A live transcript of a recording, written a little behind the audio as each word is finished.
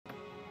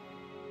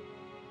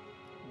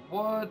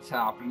What's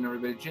happening,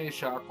 everybody? Jay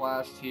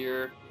Shotblast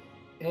here,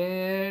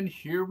 and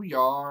here we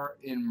are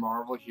in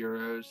Marvel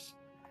Heroes.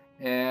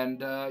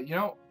 And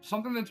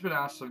something that's been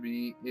asked of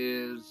me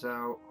is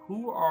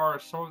who are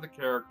some of the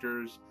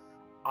characters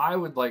I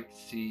would like to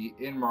see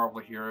in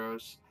Marvel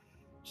Heroes.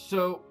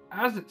 So,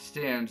 as it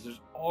stands, there's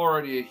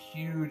already a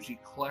huge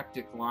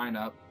eclectic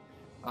lineup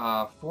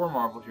for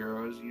Marvel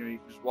Heroes. You can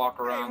just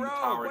walk around the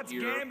tower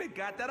here,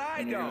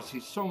 and you're going to see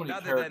so many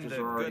characters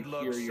are already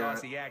here. You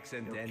got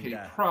Kitty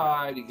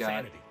Pryde, you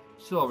got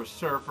Silver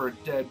Surfer,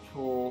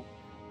 Deadpool,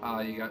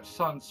 you got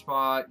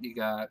Sunspot, you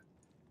got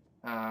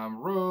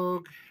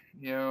Rogue,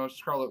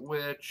 Scarlet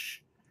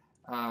Witch,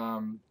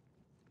 Venom.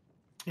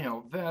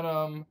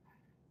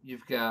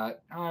 You've got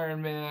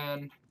Iron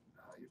Man.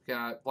 You've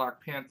got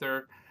Black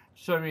Panther.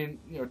 So, I mean,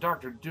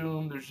 Doctor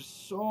Doom. There's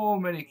just so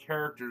many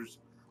characters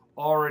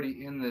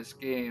already in this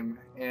game.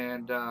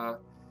 And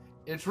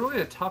it's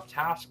really a tough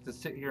task to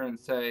sit here and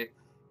say,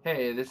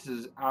 hey, this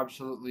is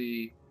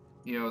absolutely,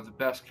 the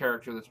best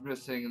character that's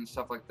missing and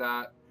stuff like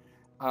that.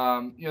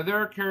 There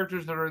are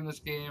characters that are in this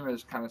game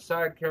as kind of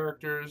side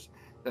characters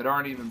that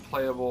aren't even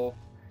playable.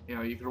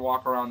 You can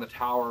walk around the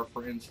tower,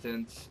 for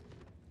instance,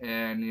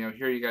 and,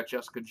 here you got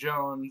Jessica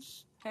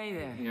Jones. Hey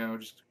there.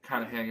 Just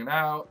kind of hanging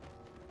out.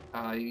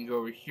 You can go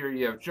over here,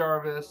 you have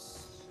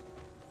Jarvis.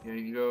 You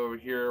can go over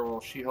here,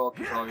 well, She-Hulk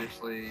is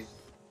obviously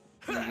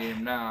in the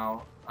game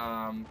now.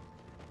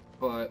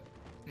 But,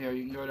 you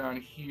can go down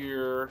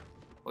here.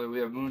 Well, we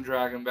have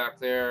Moondragon back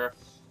there.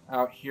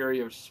 Out here,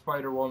 you have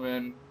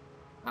Spider-Woman.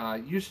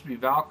 Used to be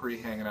Valkyrie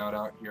hanging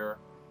out here.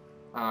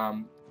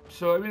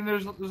 So, I mean,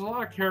 there's a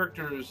lot of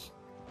characters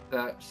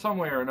that some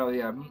way or another,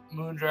 yeah,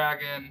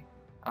 Moondragon,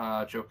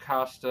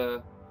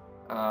 Jocasta,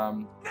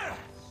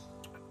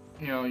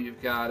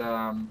 you've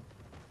got,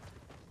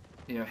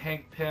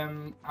 Hank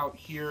Pym out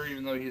here,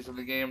 even though he's in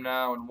the game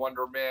now, and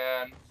Wonder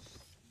Man.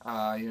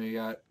 You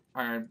got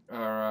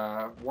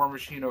War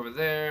Machine over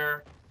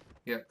there.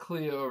 You got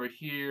Cleo over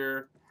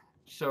here.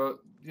 So,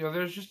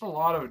 there's just a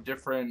lot of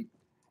different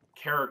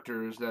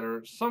characters that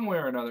are some way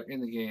or another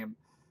in the game.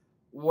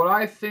 What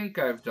I think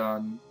I've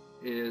done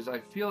is I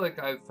feel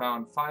like I've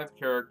found 5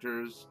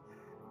 characters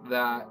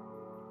that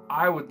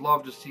I would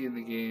love to see in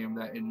the game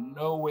that in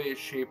no way,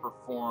 shape, or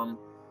form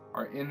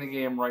are in the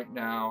game right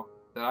now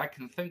that I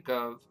can think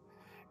of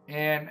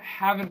and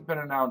haven't been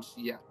announced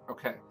yet.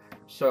 Okay,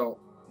 so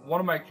one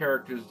of my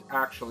characters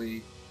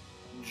actually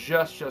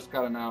just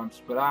got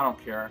announced, but I don't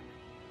care.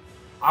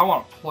 I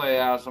want to play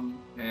as him,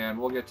 and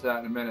we'll get to that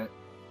in a minute.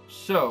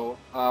 So,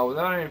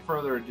 without any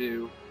further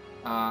ado,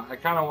 I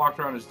kind of walked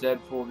around as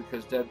Deadpool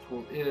because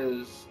Deadpool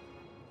is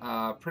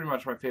pretty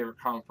much my favorite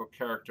comic book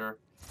character,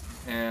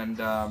 and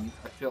I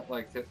felt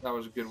like that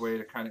was a good way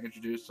to kind of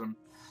introduce him.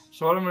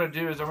 So what I'm going to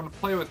do is I'm going to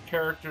play with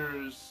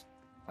characters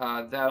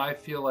that I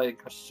feel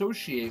like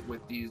associate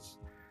with these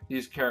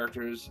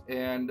characters,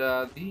 and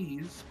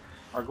these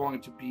are going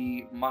to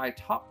be my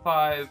top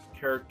 5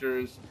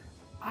 characters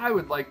I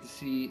would like to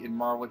see in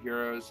Marvel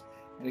Heroes.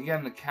 And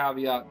again, the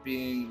caveat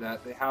being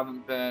that they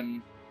haven't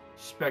been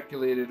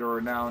speculated or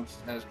announced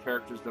as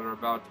characters that are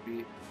about to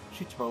be.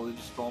 She totally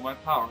just stole my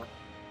power.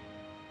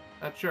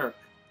 That jerk.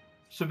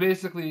 So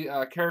basically,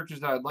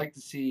 characters that I'd like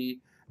to see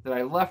that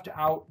I left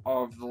out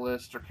of the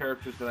list are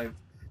characters that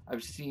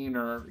I've seen,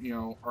 or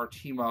are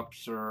team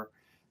ups, or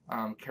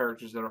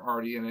characters that are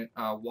already in it.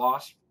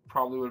 Wasp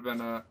probably would have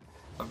been a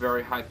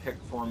very high pick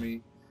for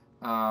me.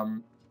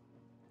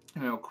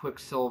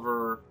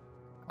 Quicksilver.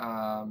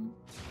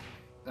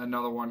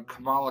 Another one,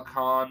 Kamala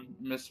Khan,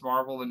 Miss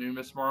Marvel, the new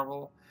Miss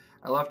Marvel.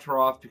 I left her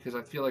off because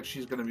I feel like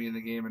she's going to be in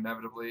the game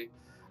inevitably.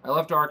 I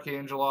left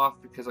Archangel off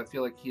because I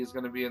feel like he's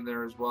going to be in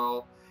there as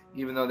well,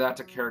 even though that's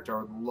a character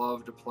I would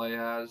love to play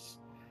as.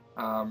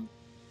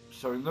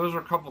 So those are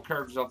a couple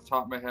characters off the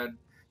top of my head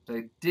that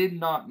I did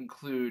not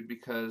include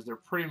because they're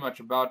pretty much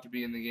about to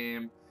be in the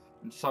game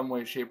in some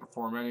way, shape, or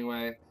form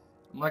anyway.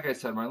 And like I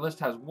said, my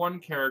list has one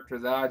character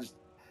that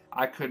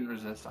I couldn't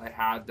resist. I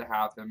had to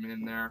have him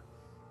in there.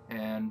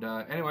 And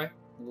anyway,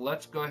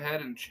 let's go ahead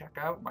and check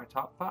out my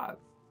top 5.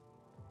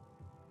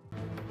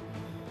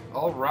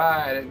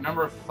 Alright, at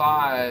number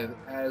 5,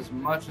 as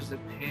much as it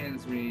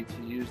pains me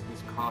to use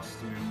this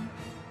costume,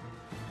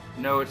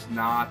 no, it's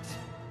not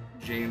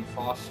Jane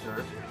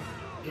Foster.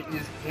 It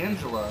is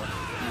Angela,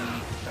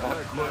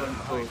 the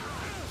quote-unquote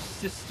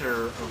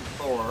sister of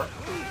Thor.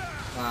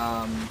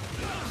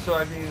 So,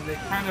 I mean, they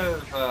kind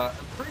of,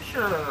 I'm pretty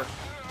sure,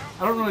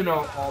 I don't really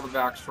know all the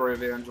backstory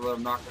of Angela.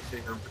 I'm not going to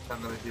sit here and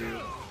pretend that I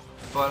do.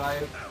 But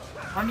I'm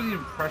under the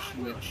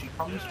impression that she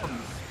comes from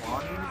the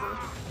Spawn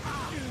universe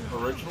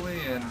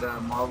originally, and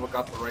Marvel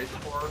got the rights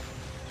for her,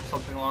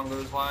 something along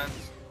those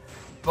lines.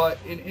 But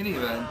in any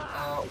event,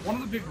 one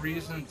of the big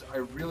reasons I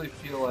really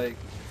feel like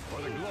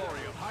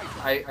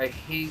I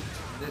hate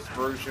this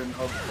version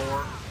of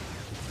Thor,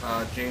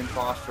 Jane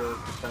Foster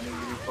pretending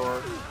to be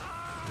Thor,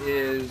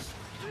 is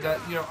that,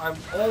 I'm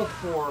all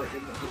for,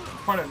 and the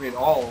point I've made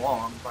all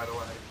along, by the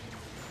way,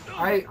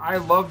 I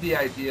love the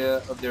idea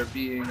of there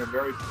being a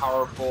very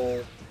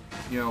powerful,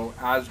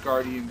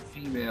 Asgardian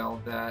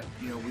female that,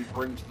 we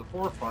bring to the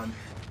forefront.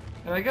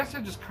 And I guess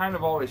I just kind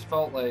of always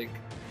felt like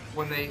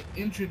when they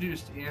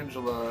introduced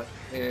Angela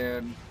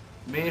and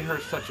made her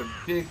such a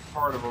big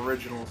part of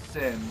Original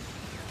Sin,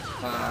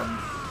 um,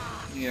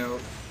 you know,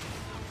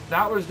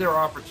 that was their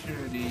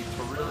opportunity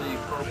to really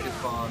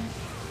focus on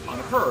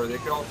her. They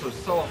could also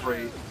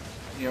celebrate,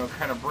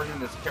 kind of bringing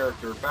this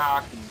character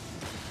back and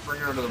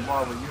bringing her to the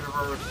Marvel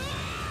Universe.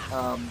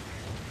 I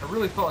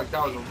really felt like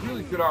that was a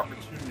really good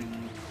opportunity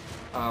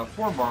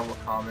for Marvel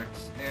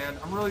Comics, and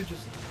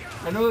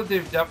I know that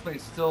they've definitely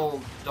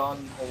still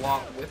done a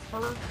lot with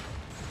her,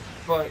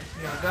 but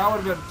that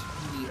would have been,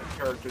 to me, a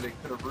character they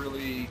could have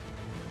really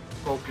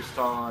focused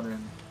on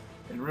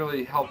and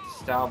really helped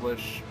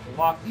establish a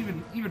lot,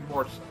 even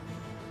more so.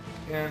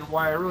 And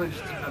why I really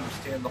just didn't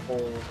understand the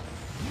whole,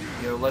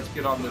 let's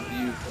get on the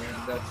View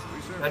thing.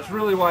 That's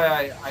really why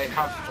I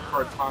have such a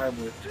hard time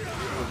with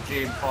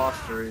Jane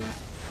Foster. Is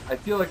I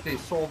feel like they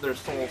sold their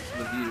souls to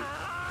the View,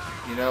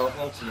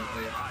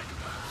 ultimately.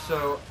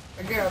 So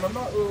again, I'm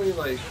not really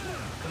like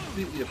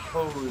completely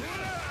opposed.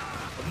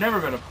 I've never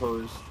been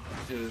opposed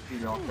to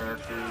female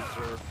characters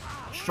or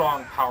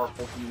strong,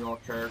 powerful female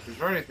characters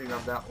or anything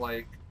of that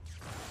like.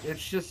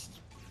 It's just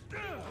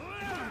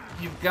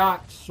you've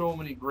got so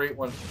many great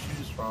ones to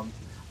choose from.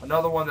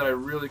 Another one that I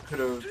really could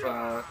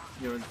have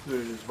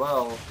included as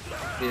well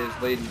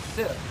is Lady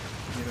Sif.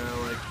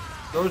 Like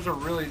those are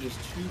really just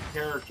two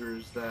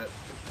characters that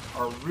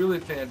are really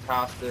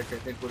fantastic. I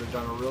think would have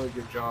done a really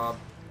good job.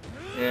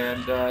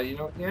 And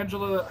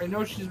Angela, I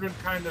know she's been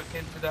kind of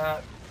hinted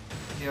at.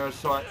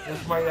 So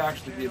this might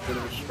actually be a bit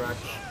of a stretch.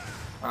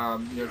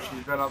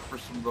 She's been up for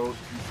some votes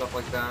and stuff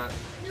like that.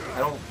 I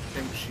don't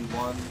think she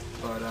won,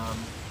 but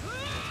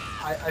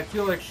I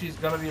feel like she's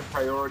going to be a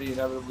priority.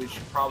 Inevitably, she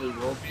probably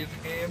will be in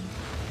the game.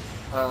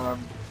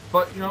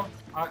 But,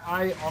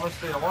 I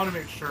honestly, I want to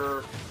make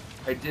sure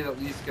I did at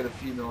least get a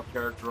female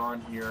character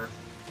on here.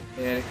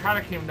 And it kind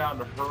of came down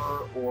to her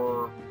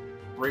or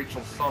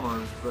Rachel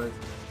Summers, but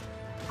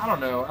I don't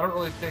know. I don't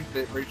really think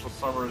that Rachel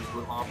Summers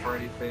would offer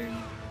anything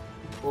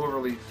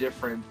overly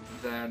different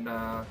than,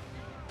 her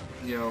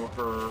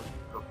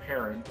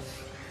parents.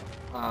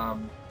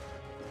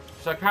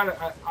 So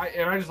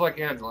I just like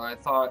Angela. I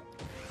thought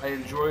I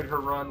enjoyed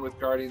her run with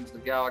Guardians of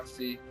the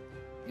Galaxy.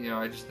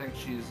 I just think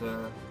she's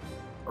a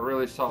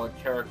really solid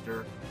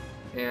character,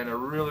 and I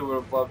really would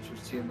have loved to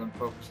have seen them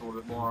focus a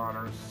little bit more on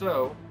her.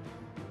 So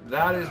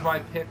that is my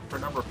pick for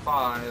number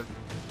 5.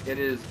 It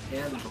is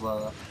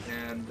Angela,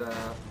 and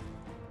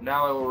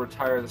now I will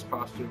retire this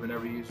costume and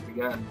never use it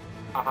again.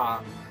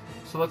 Haha.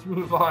 So let's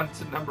move on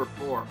to number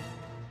 4.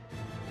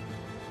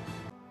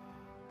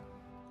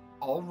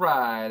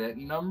 Alright, at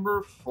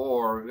number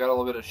 4, we've got a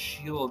little bit of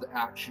S.H.I.E.L.D.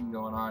 action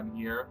going on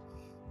here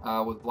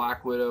with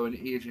Black Widow and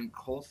Agent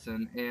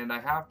Coulson. And I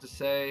have to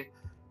say,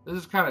 this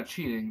is kind of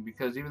cheating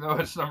because even though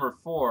it's number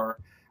 4,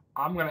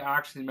 I'm going to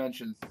actually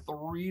mention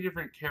 3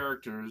 different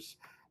characters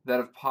that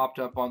have popped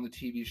up on the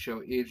TV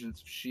show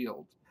Agents of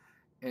S.H.I.E.L.D.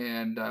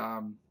 And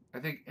I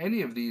think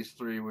any of these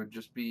 3 would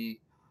just be,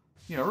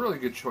 really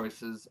good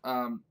choices.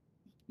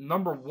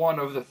 Number 1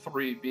 of the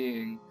 3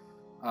 being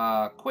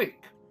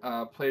Quake.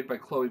 Played by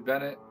Chloe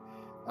Bennett,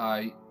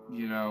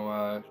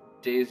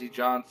 Daisy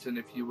Johnson,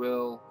 if you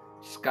will,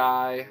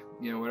 Sky,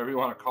 whatever you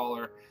want to call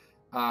her.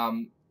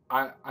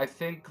 I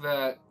think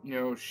that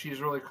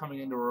she's really coming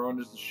into her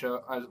own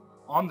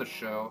on the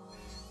show,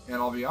 and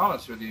I'll be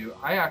honest with you,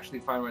 I actually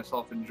find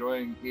myself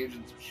enjoying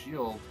Agents of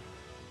S.H.I.E.L.D.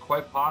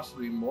 quite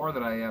possibly more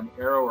than I am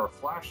Arrow or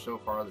Flash so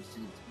far this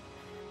season.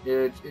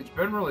 It's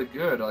been really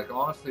good. Like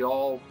honestly,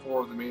 all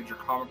 4 of the major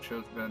comic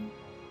shows have been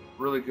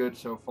really good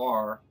so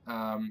far.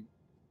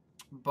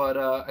 But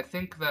I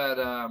think that,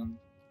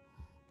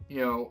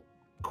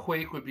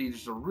 Quake would be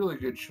just a really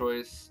good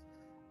choice.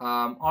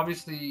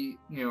 Obviously,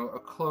 a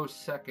close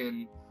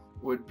second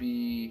would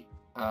be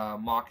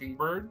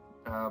Mockingbird,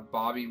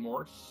 Bobby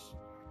Morse,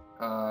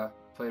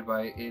 played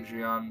by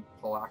Adrian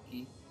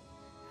Palicki.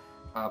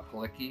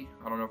 Palicki,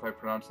 I don't know if I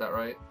pronounced that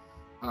right.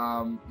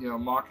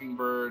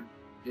 Mockingbird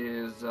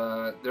is,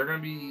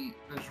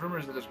 there's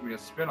rumors that there's going to be a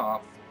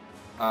spin-off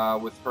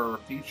with her,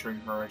 featuring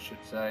her, I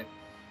should say.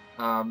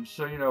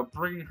 So,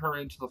 bringing her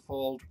into the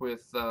fold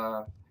with,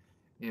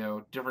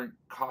 different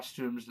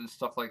costumes and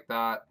stuff like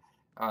that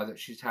that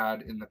she's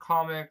had in the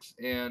comics,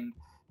 and,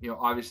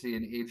 obviously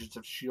an Agents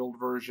of S.H.I.E.L.D.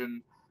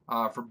 version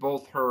for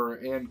both her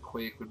and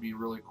Quake would be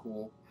really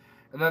cool.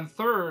 And then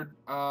third,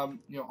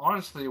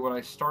 honestly, when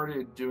I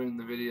started doing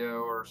the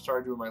video or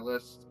started doing my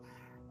list,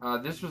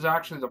 this was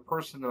actually the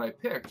person that I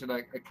picked, and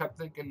I kept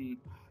thinking,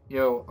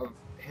 of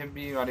him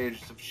being on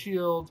Agents of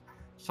S.H.I.E.L.D.,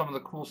 some of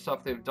the cool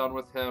stuff they've done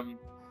with him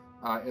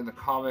in the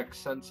comics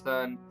since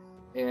then,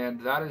 and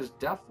that is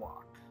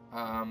Deathlock.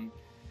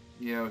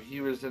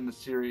 He was in the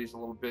series a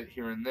little bit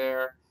here and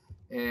there,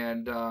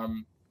 and I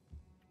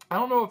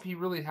don't know if he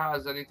really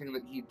has anything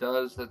that he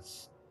does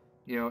that's,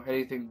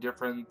 anything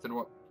different than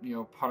what,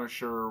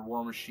 Punisher or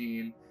War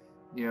Machine,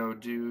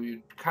 do.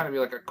 You'd kind of be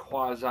like a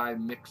quasi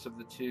mix of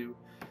the two.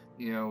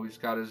 You know, he's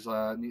got his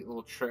neat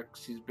little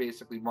tricks. He's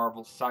basically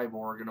Marvel's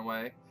Cyborg in a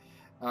way.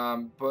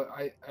 But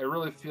I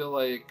really feel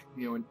like,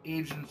 you know, an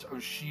Agents of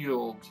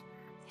S.H.I.E.L.D.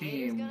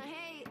 theme,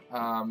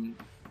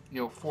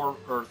 you know, 4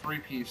 or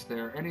 3-piece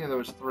there, any of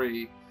those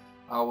 3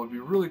 would be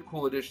really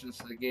cool additions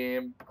to the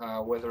game,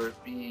 whether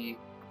it be,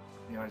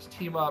 you know, as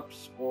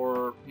team-ups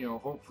or, you know,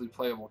 hopefully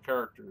playable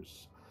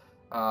characters.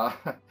 Uh,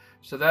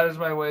 so that is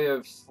my way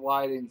of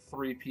sliding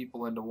 3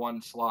 people into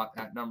one slot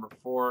at number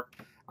 4.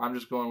 I'm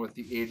just going with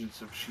the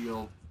Agents of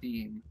S.H.I.E.L.D.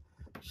 theme.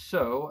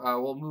 So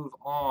we'll move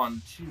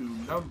on to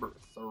number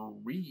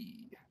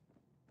 3.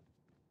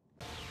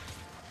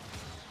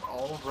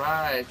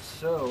 Alright,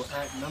 so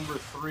at number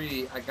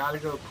 3, I gotta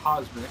go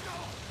Cosmic,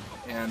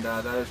 and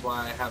that is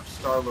why I have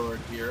Star-Lord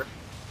here.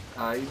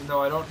 Even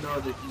though I don't know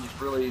that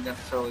he's really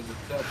necessarily the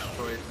best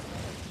choice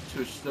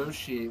to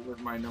associate with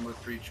my number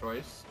 3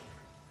 choice.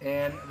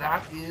 And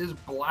that is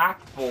Black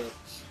Bolt,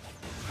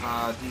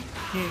 the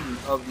king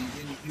of the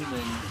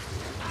Inhumans.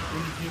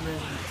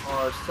 Inhumans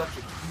are such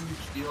a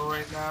huge deal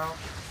right now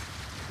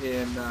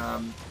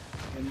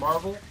in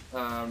Marvel.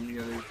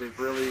 You know, they've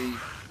really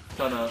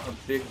done a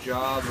big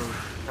job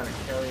of kind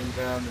of carrying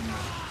them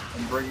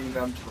and bringing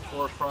them to the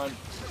forefront.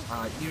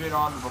 Even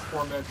on the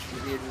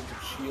before-mentioned Agents of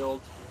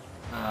S.H.I.E.L.D.,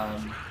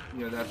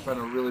 you know, that's been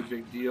a really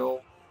big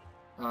deal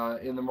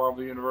in the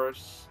Marvel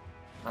Universe.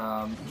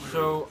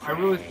 So I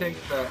really think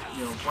that,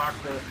 you know, Black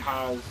Bolt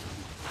has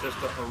just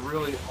a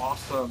really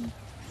awesome,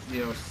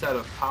 you know, set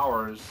of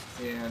powers,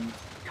 and,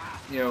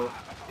 you know,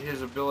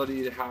 his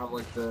ability to have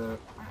like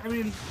I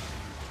mean,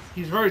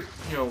 he's very,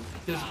 you know,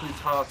 physically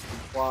tough, he can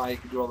fly, he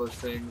can do all those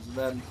things, and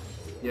then,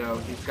 you know,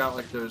 he's got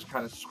like those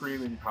kind of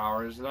screaming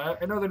powers, and I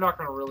know they're not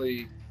going to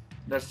really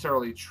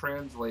necessarily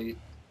translate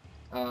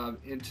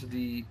into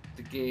the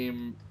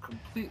game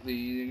completely.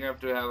 You have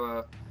to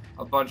have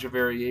a bunch of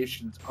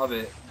variations of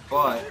it,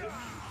 but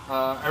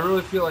I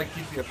really feel like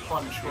he'd be a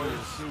fun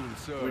choice.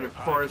 I mean, of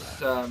course,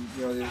 you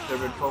know, they've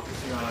been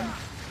focusing on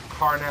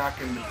Karnak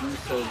and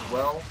Medusa as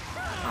well.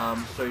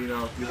 So, you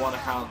know, if you want to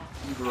have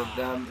either of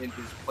them in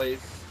his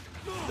place,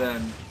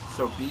 then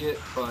so be it.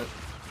 But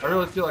I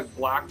really feel like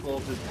Black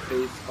Bolt is the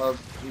face of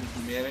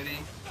Inhumanity,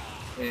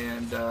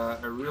 and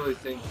I really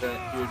think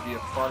that he would be a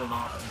fun and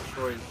awesome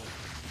choice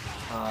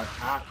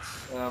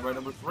at my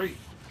number 3.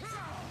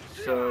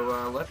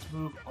 So let's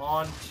move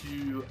on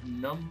to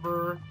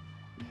number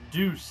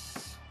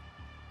Deuce.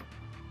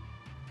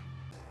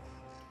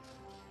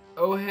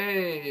 Oh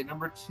hey,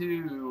 number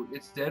 2,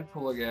 it's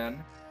Deadpool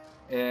again,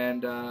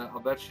 and I'll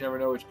bet you never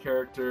know which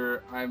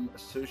character I'm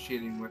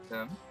associating with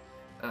him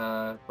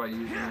by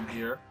using him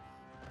here.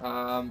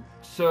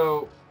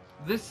 So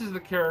this is the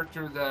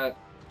character that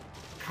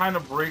kind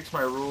of breaks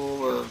my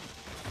rule of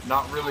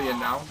not really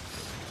announced,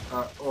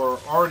 or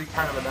already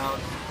kind of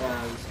announced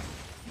as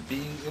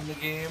being in the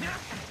game,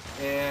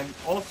 and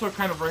also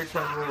kind of breaks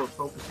my rule of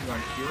focusing on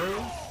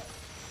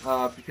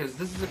heroes, because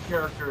this is a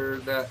character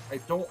that I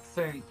don't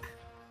think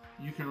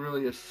you can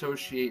really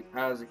associate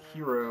as a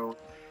hero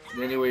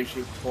in any way,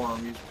 shape, or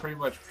form. He's pretty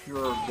much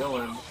pure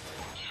villain,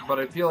 but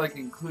I feel like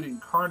including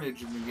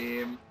Carnage in the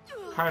game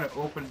kind of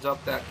opens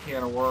up that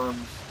can of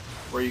worms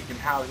where you can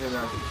have him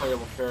as a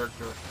playable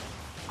character.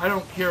 I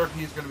don't care if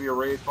he's going to be a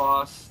raid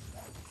boss.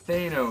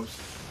 Thanos.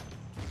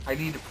 I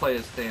need to play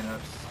as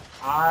Thanos.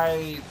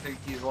 I think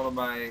he's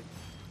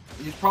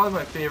he's probably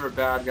my favorite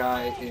bad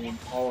guy in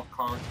all of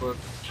comic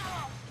books.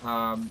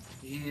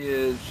 He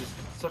is just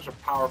such a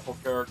powerful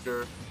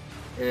character,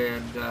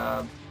 and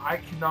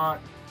I cannot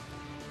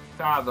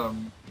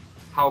fathom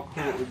how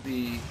cool it would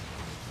be,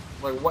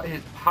 like what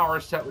his power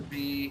set would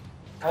be,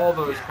 all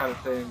those kind of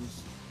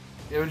things.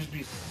 It would just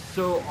be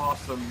so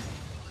awesome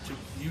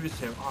to use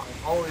him. I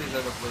always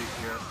end up late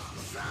here,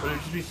 but it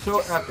would just be so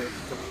epic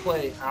to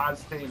play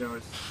as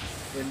Thanos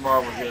in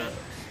Marvel Heroes.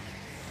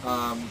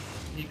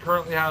 He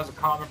currently has a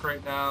comic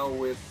right now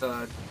with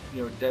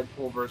you know,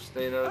 Deadpool versus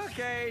Thanos,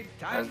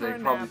 as they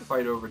probably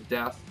fight over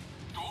death.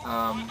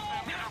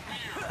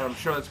 But I'm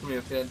sure that's going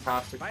to be a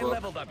fantastic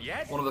book.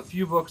 One of the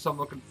few books I'm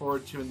looking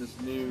forward to in this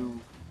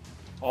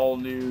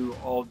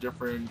all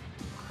different,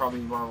 crummy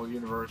Marvel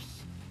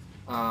universe.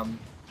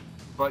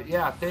 But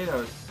yeah,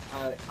 Thanos.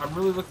 I'm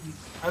really looking.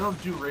 I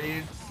don't do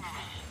raids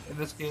in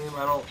this game.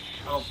 I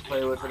don't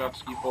play with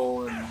enough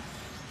people, and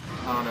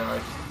I don't know.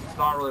 It's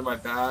not really my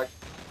bag.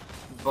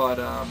 But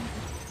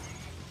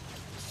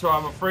so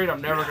I'm afraid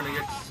I'm never gonna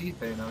get to see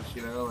Thanos.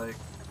 You know, like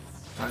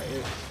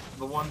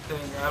the one thing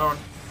I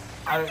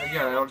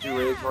don't do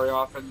raids very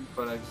often,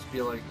 but I just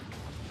feel like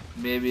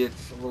maybe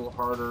it's a little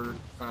harder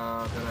than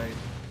I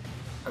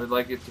would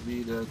like it to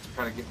be to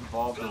kind of get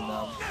involved in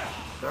them.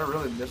 Did I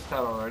really miss that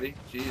already?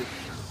 Jeez.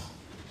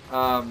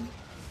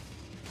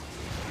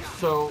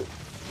 So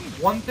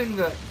one thing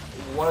that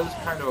was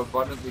kind of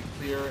abundantly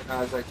clear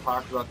as I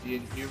talked about the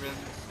Inhumans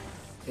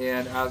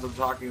and as I'm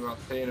talking about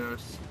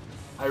Thanos,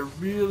 I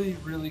really,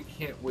 really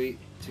can't wait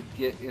to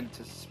get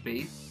into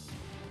space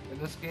in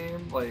this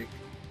game. Like,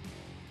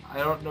 I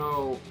don't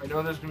know, I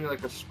know there's gonna be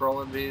like a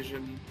Skrull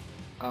invasion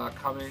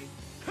coming,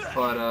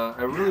 but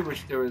I really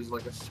wish there was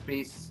like a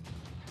space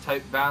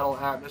type battle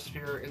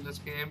atmosphere in this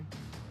game.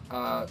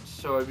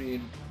 So I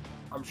mean,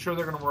 I'm sure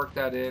they're gonna work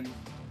that in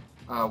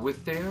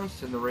with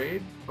Thanos in the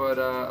raid, but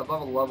I'd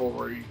love a level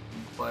where you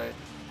can play.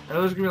 I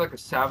know there's gonna be like a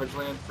Savage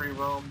Land free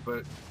roam,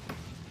 but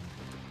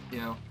you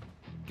know,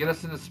 get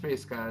us into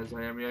space, guys.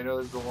 I mean, I know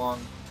this is a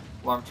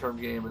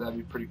long-term game, but that'd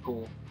be pretty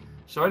cool.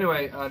 So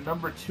anyway,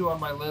 number 2 on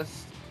my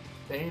list,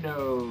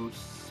 Thanos,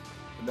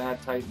 the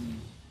Mad Titan.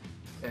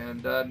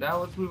 And now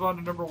let's move on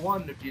to number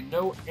 1. If you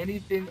know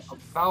anything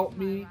about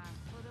me,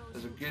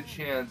 there's a good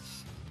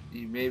chance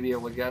you may be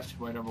able to guess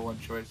who my number 1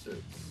 choice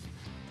is.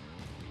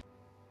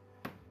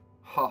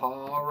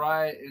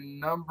 Alright, in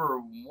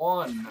number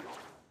 1,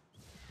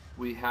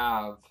 we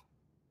have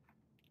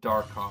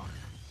Darkhawk.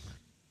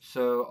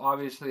 So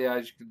obviously,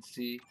 as you can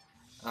see,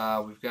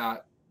 we've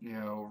got, you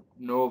know,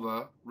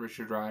 Nova,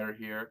 Richard Rider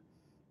here.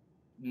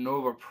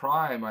 Nova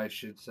Prime, I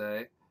should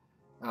say.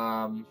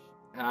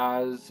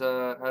 As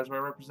my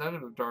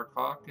representative of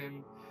Darkhawk,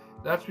 and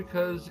that's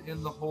because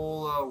in the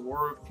whole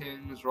War of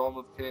Kings, Realm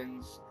of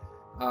Kings,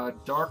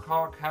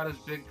 Darkhawk had his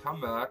big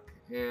comeback,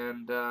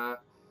 and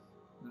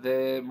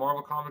the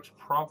Marvel Comics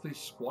promptly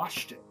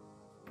squashed it,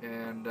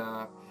 and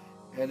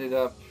ended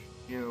up,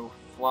 you know,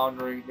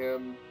 floundering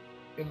him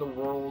in the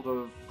world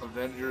of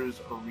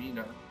Avengers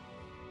Arena,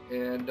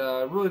 and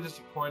really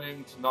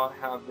disappointing to not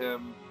have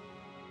him,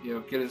 you know,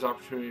 get his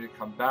opportunity to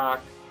come back.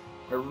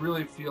 I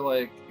really feel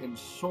like in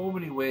so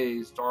many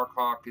ways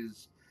Darkhawk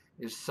is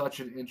such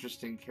an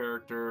interesting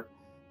character.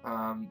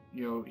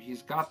 You know,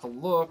 he's got the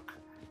look,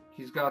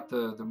 he's got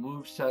the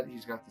move set,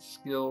 he's got the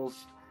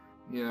skills.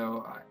 You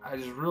know, I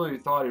just really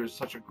thought he was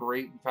such a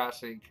great and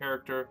fascinating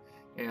character,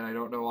 and I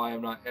don't know why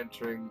I'm not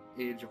entering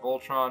Age of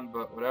Ultron,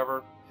 but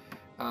whatever.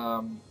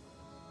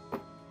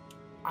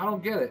 I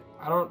don't get it.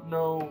 I don't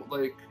know,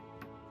 like,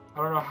 I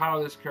don't know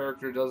how this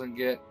character doesn't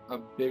get a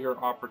bigger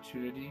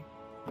opportunity.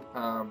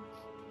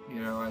 You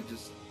know, I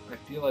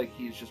feel like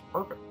he's just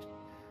perfect.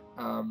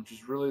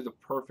 Just really the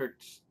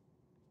perfect,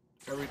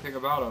 everything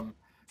about him,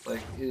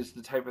 like, is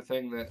the type of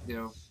thing that, you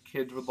know,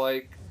 kids would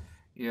like.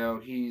 You know,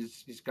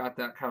 he's got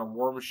that kind of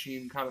War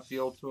Machine kind of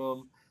feel to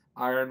him,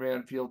 Iron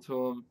Man feel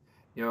to him,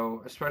 you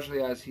know,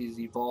 especially as he's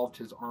evolved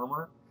his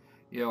armor.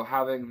 You know,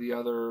 having the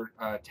other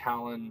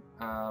Talon,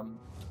 I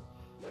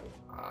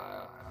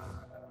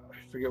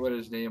forget what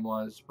his name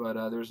was,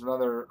 but there's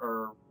another,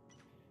 or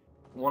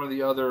one of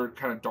the other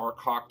kind of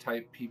Darkhawk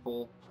type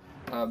people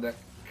that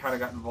kind of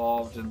got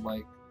involved and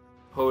like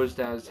posed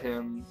as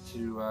him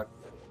to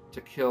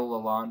kill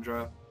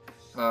Lilandra.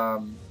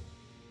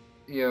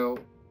 You know,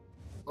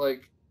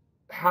 like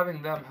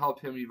having them help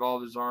him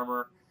evolve his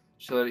armor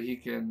so that he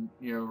can,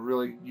 you know,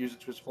 really use it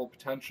to his full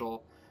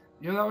potential.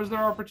 You know, that was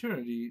their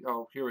opportunity.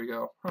 Oh, here we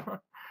go.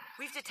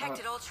 We've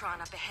detected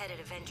Ultron up ahead at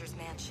Avengers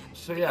Mansion.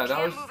 So yeah,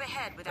 that was.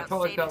 I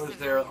felt like that was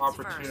their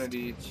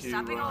opportunity to,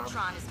 to,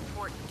 Ultron is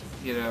important.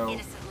 You know,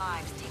 innocent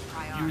lives take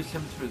priority. Use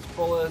him to his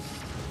fullest.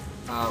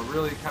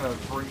 Really kind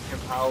of bring him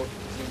out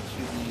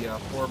into the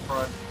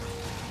forefront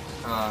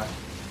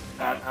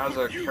as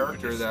a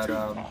character that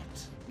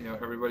you know,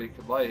 everybody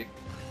could like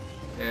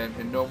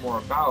and know more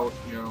about.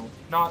 You know,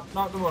 not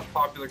the most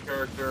popular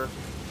character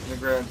in the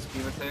grand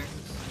scheme of things.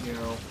 You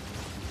know.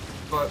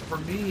 But for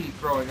me,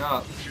 growing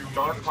up,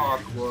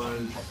 Darkhawk was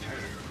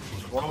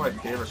one of my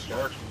favorite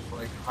characters.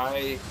 Like,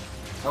 I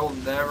will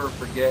never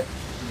forget,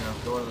 you know,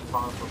 going to the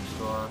comic book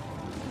store,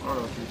 I don't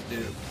know if these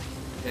do,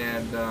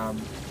 and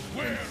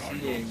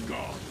seeing,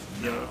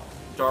 you know,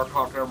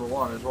 Darkhawk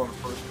 #1 is one of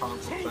the first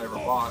comic books I ever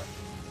bought.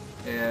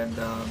 And,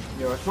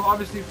 you know, so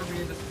obviously for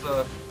me, this is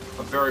a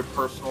very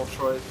personal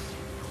choice.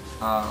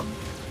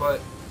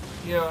 But,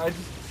 you know,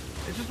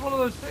 it's just one of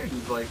those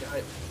things. Like,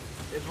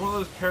 it's one of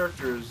those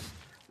characters,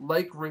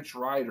 like Rich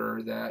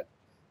Rider, that,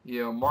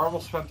 you know,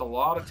 Marvel spent a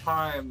lot of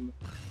time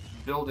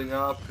building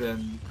up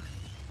and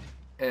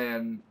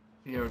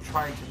you know,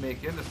 trying to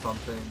make into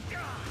something,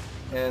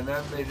 and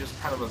then they just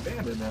kind of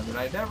abandoned them, and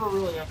I never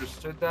really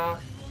understood that.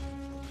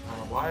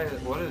 What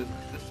is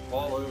this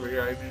all over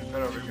here? I haven't even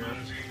been over here.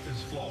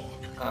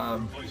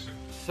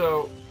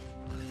 So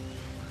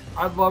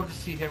I'd love to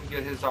see him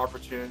get his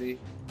opportunity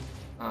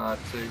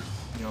to,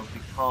 you know,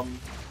 become,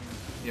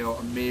 you know,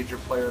 a major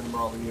player in the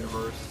Marvel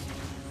Universe.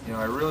 You know,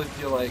 I really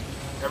feel like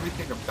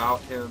everything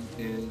about him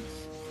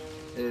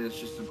is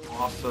just an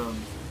awesome,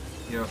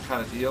 you know,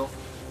 kind of deal.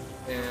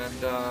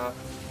 And,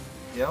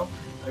 you know,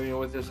 I mean,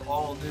 with this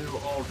all new,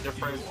 all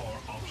different,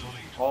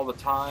 all the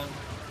time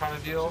kind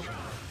of deal,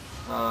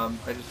 I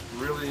just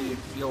really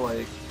feel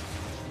like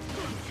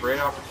it's a great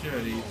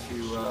opportunity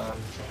to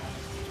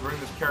bring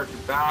this character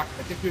back.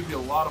 I think it would be a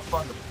lot of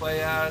fun to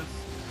play as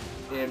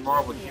in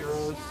Marvel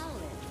Heroes.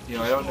 You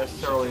know, I don't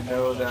necessarily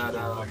know that,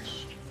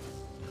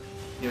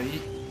 you know,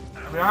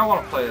 I mean, I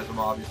want to play as him,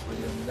 obviously. I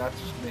mean, that's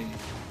just me.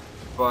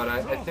 But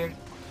I think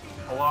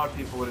a lot of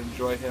people would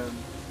enjoy him.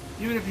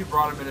 Even if you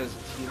brought him in as a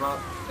team-up,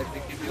 I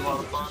think he'd be a lot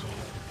of fun.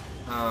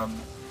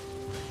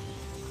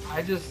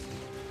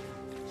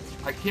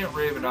 I can't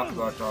rave enough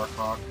about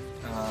Darkhawk.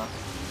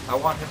 I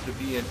want him to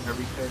be in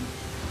everything.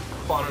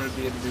 I want him to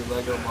be in the new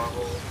Lego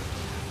Marvel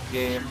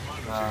game.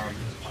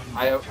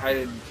 I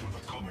didn't.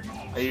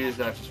 I used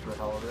that just for the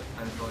hell of it.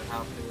 I didn't really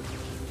have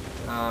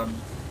to.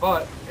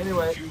 But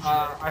anyway,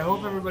 I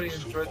hope everybody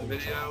enjoyed the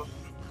video.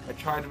 I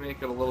tried to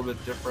make it a little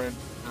bit different.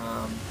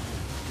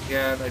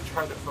 Again, I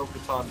tried to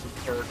focus on some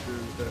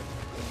characters that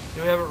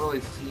we haven't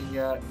really seen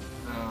yet.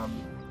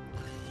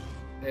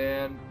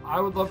 And I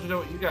would love to know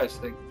what you guys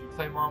think. If you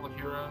play Marvel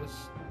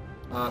Heroes,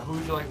 who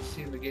would you like to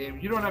see in the game?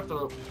 You don't have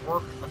to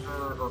work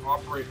under or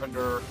operate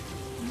under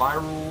my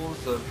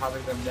rules of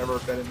having them never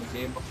been in the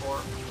game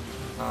before.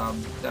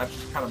 That's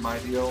just kind of my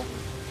deal.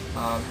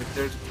 If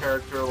there's a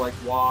character like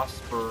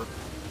Wasp or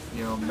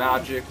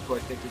Magic, who I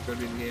think is going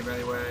to be in the game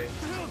anyway,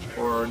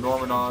 or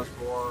Norman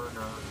Osborn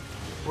or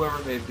whoever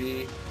it may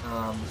be,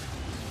 that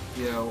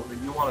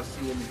you want to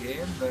see in the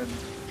game, then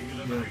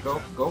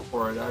go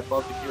for it. I'd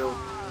love to hear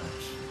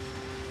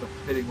the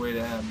fitting way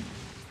to end.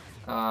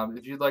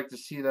 If you'd like to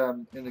see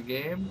them in the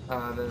game,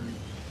 then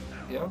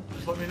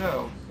just let me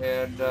know.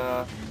 And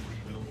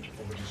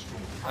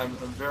I'm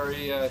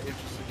very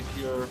interested to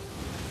hear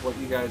what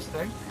you guys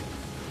think.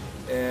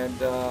 And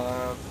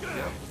we'll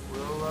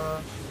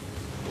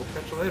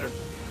catch you later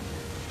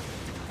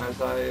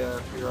as I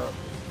figure out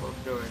what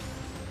I'm doing.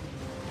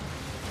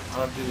 I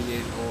don't do the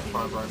Age of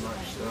Ultron very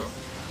much, so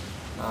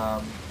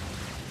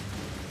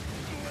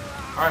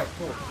alright,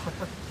 cool.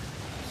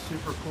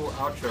 Super cool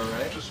outro,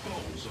 right?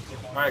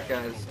 Alright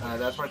guys,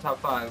 that's my top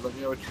 5. Let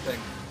me know what you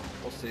think.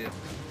 We'll see you.